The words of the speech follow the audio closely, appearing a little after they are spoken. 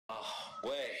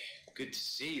Way, good to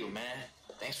see you, man.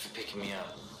 Thanks for picking me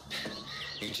up.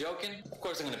 You joking? Of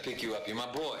course I'm gonna pick you up. You're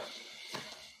my boy.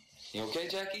 You okay,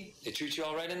 Jackie? They treat you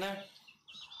all right in there?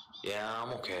 Yeah,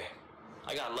 I'm okay.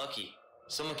 I got lucky.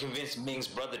 Someone convinced Ming's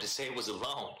brother to say it was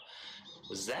alone.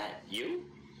 Was that you?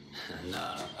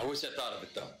 Nah, I wish I thought of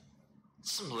it, though.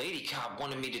 Some lady cop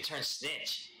wanted me to turn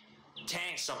snitch.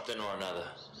 Tang something or another.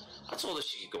 I told her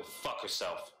she could go fuck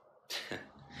herself.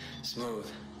 Smooth.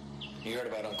 You heard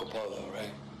about Uncle Polo, right?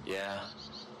 Yeah.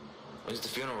 When's the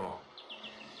funeral?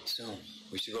 Soon.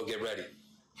 We should go get ready.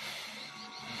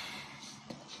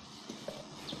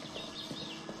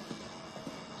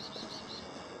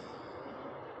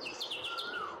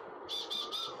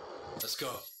 Let's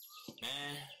go.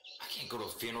 Man, I can't go to a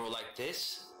funeral like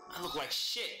this. I look like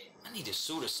shit. I need a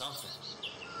suit or something.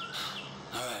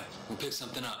 Alright, we'll pick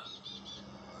something up.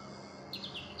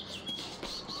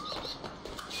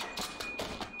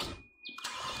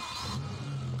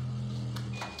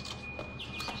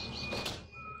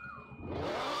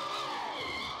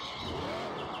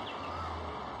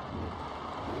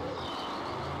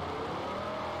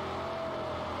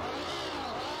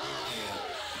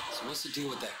 What's the deal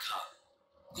with that cop?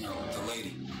 You know, the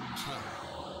lady.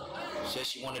 Said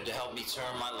she wanted to help me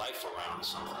turn my life around or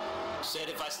something. Said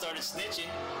if I started snitching,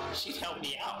 she'd help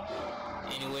me out.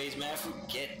 Anyways, man,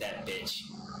 forget that bitch.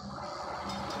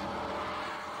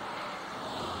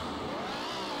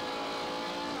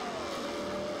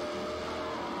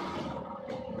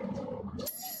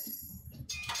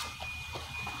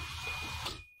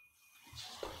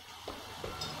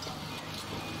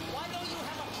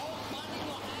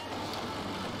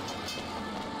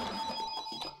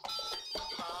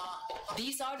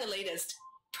 These are the latest.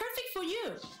 Perfect for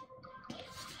you.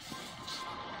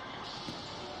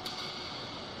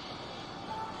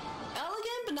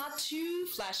 Elegant, but not too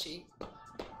flashy.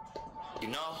 You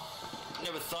know, I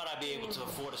never thought I'd be able to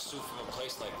afford a suit from a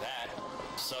place like that.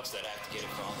 Sucks that I have to get it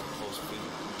from Uncle Po's people.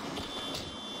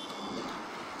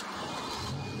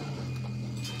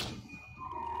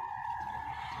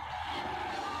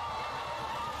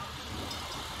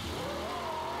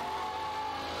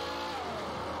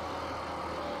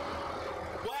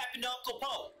 Uncle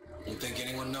Po. Don't think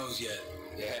anyone knows yet.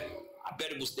 Yeah, I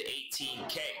bet it was the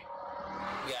 18K.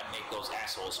 We gotta make those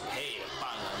assholes pay to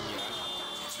find them, you know.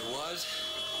 If it was,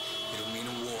 it'll mean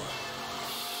a war.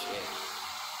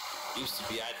 Shit. Used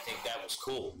to be I'd think that was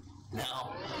cool.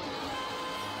 Now,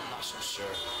 I'm not so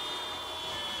sure.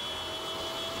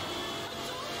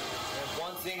 There's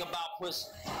one thing about pussy.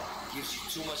 Gives you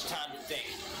too much time to think.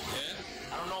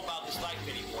 Yeah? I don't know about this life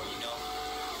anymore, you know.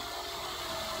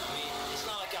 I mean, it's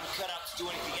not like I'm cut out to do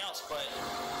anything else, but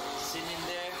sitting in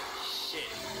there, shit.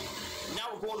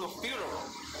 Now we're going to a funeral.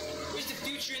 Where's the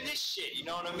future in this shit, you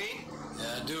know what I mean?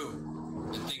 Yeah, I do.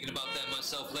 Been thinking about that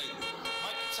myself lately.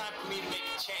 Might be time for me to make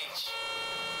a change.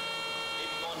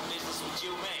 Maybe go into business with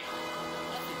you, man.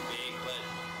 Nothing big, but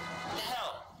what the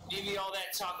hell? Maybe all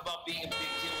that talk about being a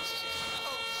big deal was just,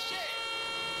 oh shit.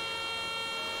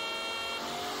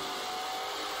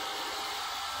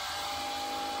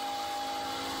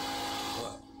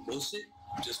 Bullshit?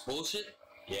 Just bullshit?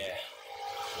 Yeah,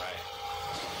 right.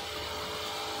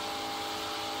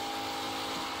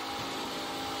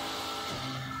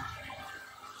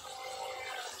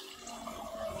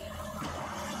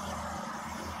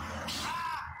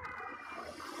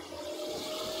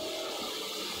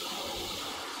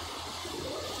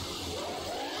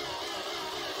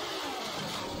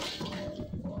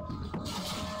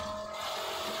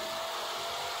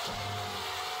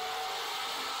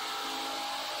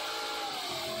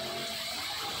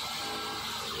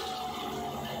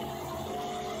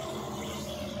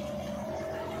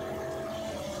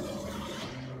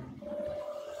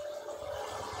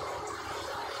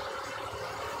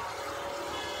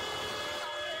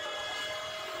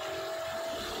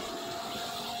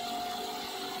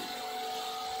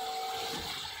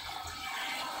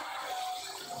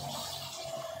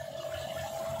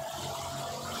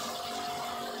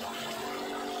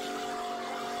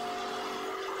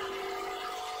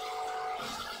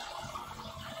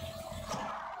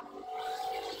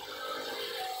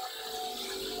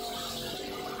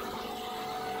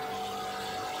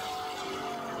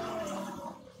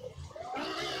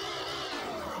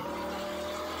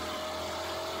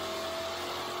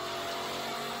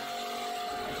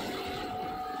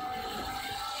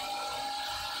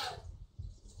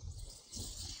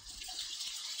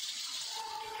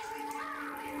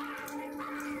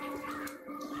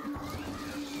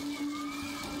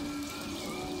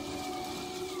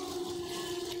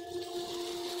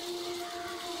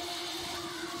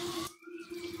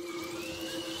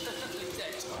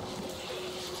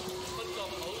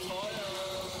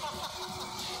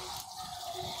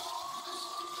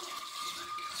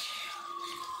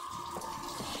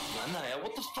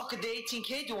 What the fuck are the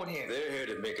 18K doing here? They're here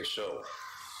to make a show.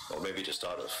 Or maybe to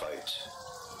start a fight.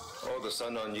 All the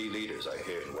Sun On Yi leaders I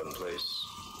hear in one place.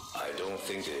 I don't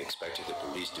think they expected the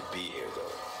police to be here,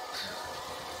 though.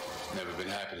 Never been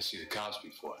happy to see the cops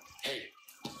before. Hey,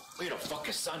 where the fuck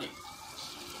is Sonny?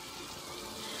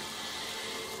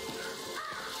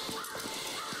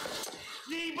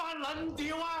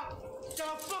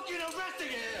 fucking arresting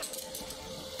him!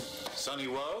 Sonny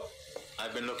Woe,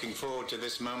 I've been looking forward to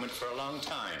this moment for a long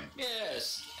time.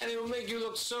 Yes, and it'll make you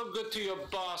look so good to your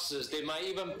bosses, they might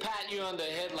even pat you on the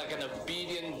head like an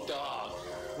obedient dog.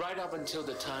 Right up until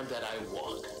the time that I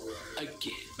walk.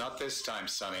 Again. Not this time,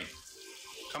 Sonny.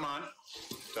 Come on.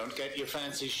 Don't get your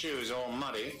fancy shoes all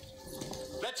muddy.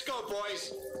 Let's go,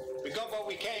 boys. We got what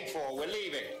we came for. We're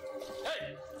leaving.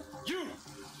 Hey! You!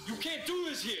 You can't do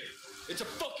this here! It's a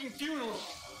fucking funeral!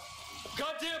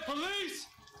 Goddamn police!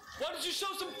 Why don't you show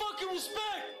some fucking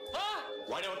respect? Huh?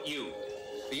 Why don't you?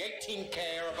 The 18K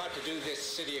are about to do this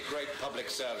city a great public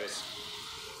service.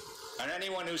 And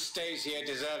anyone who stays here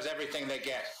deserves everything they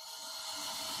get.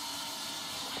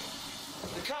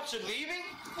 The cops are leaving?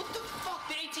 What the fuck?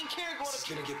 The 18K are going to... It's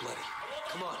gonna get bloody.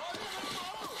 Come on.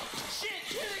 Shit!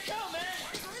 Here they come, man!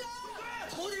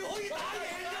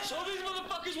 Show these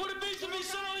motherfuckers what it means to be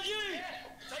Sun On Yi!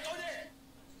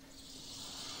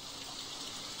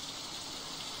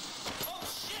 Oh,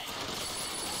 shit!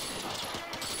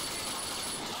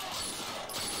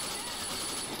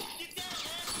 Get down,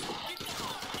 man! Get the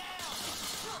fuck down!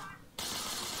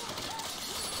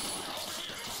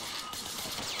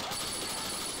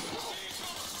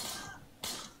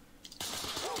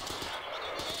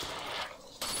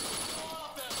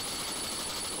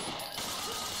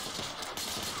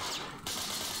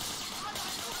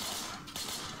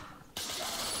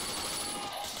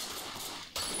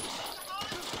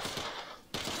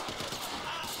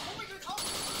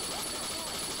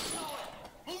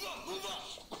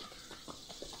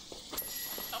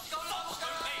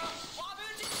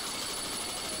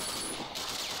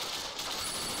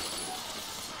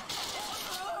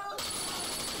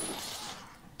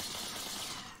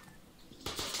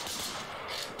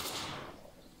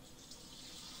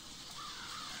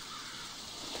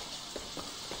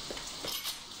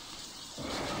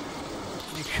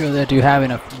 Make sure that you have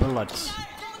enough bullets,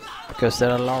 because there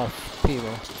are a lot of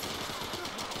people.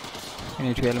 You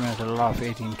need to eliminate a lot of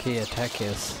 18K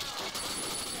attackers.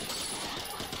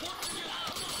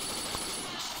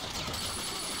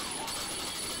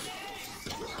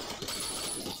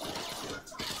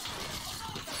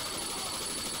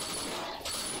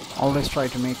 Always try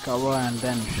to make cover and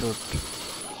then shoot.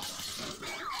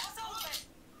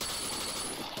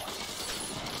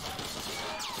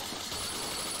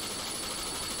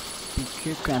 Be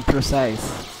quick and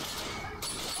precise.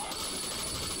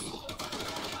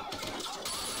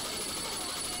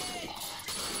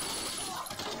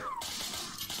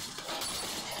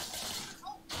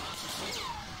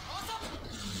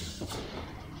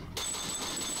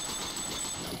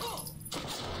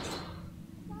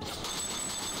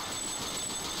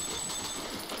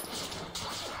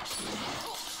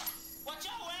 Watch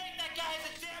out, Wang! That guy has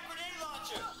a damn grenade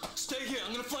launcher! Stay here,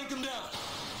 I'm gonna flank them down.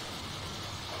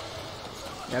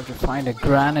 You have to find a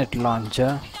granite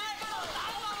launcher.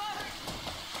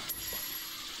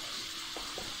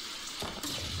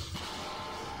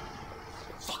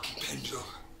 Fucking Pendro.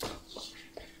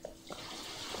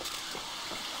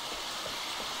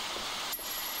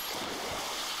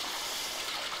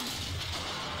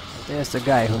 There's the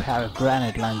guy who have a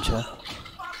granite launcher.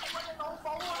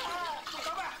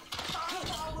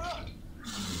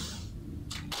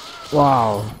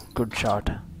 Wow, good shot.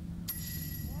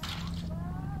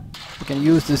 You can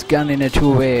use this gun in a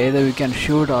two-way. Either you can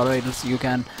shoot or else you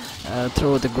can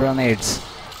throw the grenades.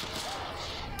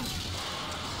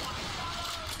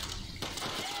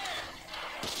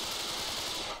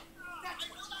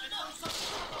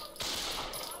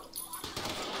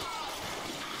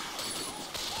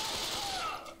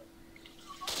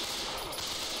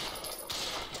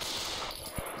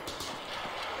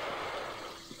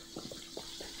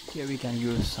 Here we can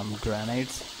use some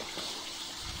grenades.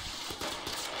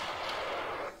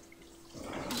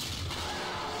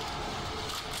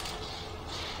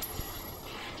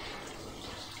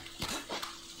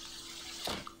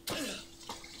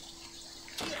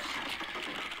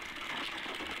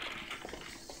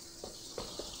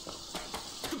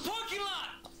 The parking lot!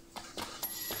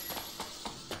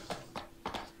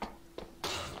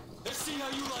 Let's see how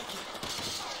you like it.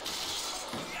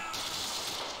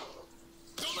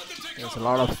 Don't let them take There's a cover.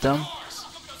 lot of them.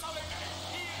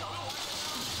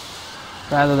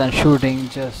 Rather than shooting,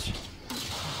 just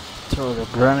throw the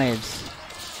grenades.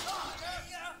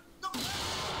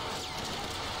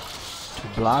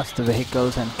 blast the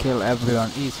vehicles and kill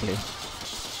everyone easily.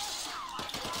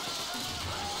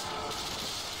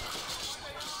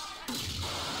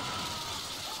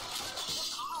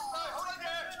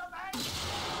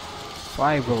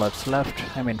 Five bullets left.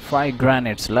 I mean 5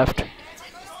 grenades left.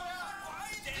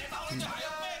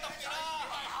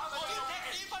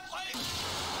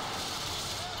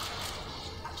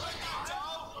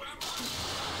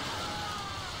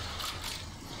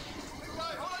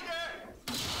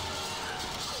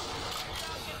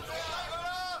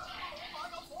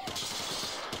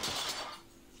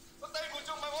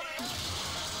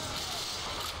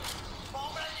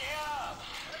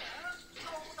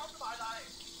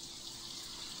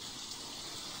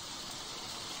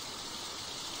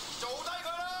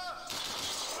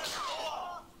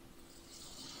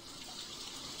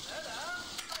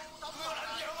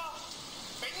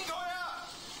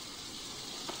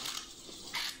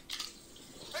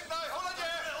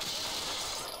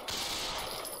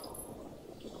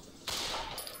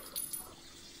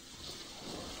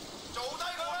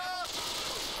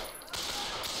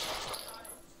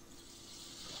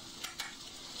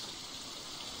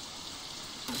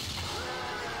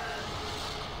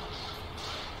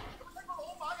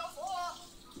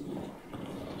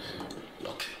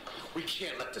 We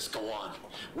can't let this go on.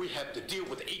 We have to deal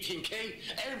with 18K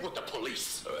and with the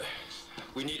police.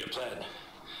 We need a plan.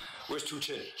 Where's Tu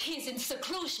Chin? He's in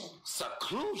seclusion.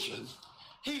 Seclusion?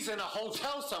 He's in a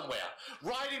hotel somewhere,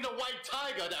 riding the white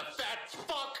tiger, that fat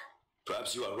fuck.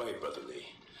 Perhaps you are right, Brother Lee.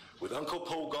 With Uncle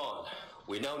Po gone,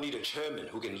 we now need a chairman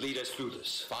who can lead us through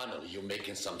this. Finally, you're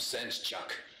making some sense,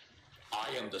 Chuck.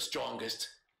 I am the strongest.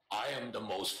 I am the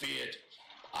most feared.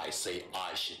 I say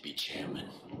I should be chairman.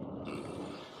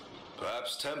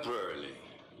 Perhaps temporarily.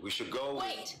 We should go...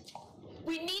 Wait!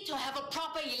 We need to have a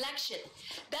proper election.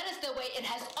 That is the way it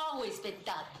has always been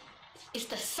done. It's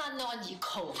the Sun On Yi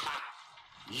code. Ha!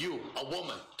 You, a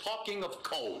woman, talking of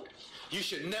code. You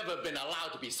should never have been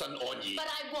allowed to be Sun On Yi. But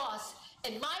I was.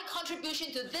 And my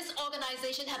contribution to this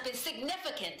organization have been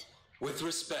significant. With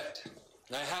respect,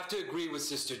 I have to agree with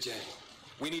Sister Jane.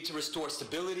 We need to restore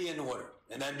stability and order,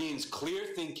 and that means clear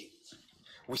thinking.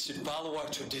 We should follow our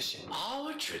tradition.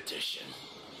 Our tradition?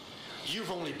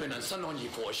 You've only been on Sun On Yi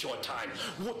for a short time.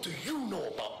 What do you know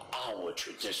about our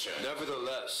tradition?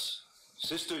 Nevertheless,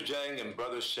 Sister Zhang and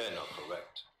Brother Shen are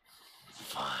correct.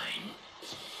 Fine.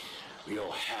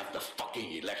 We'll have the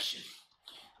fucking election.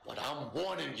 But I'm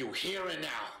warning you here and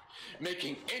now,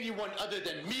 making anyone other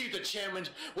than me the chairman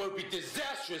will be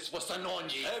disastrous for Sun On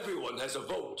Yi. Everyone has a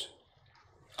vote.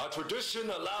 Our tradition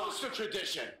allows... What's the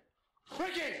tradition?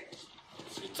 Ricky!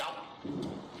 It's out.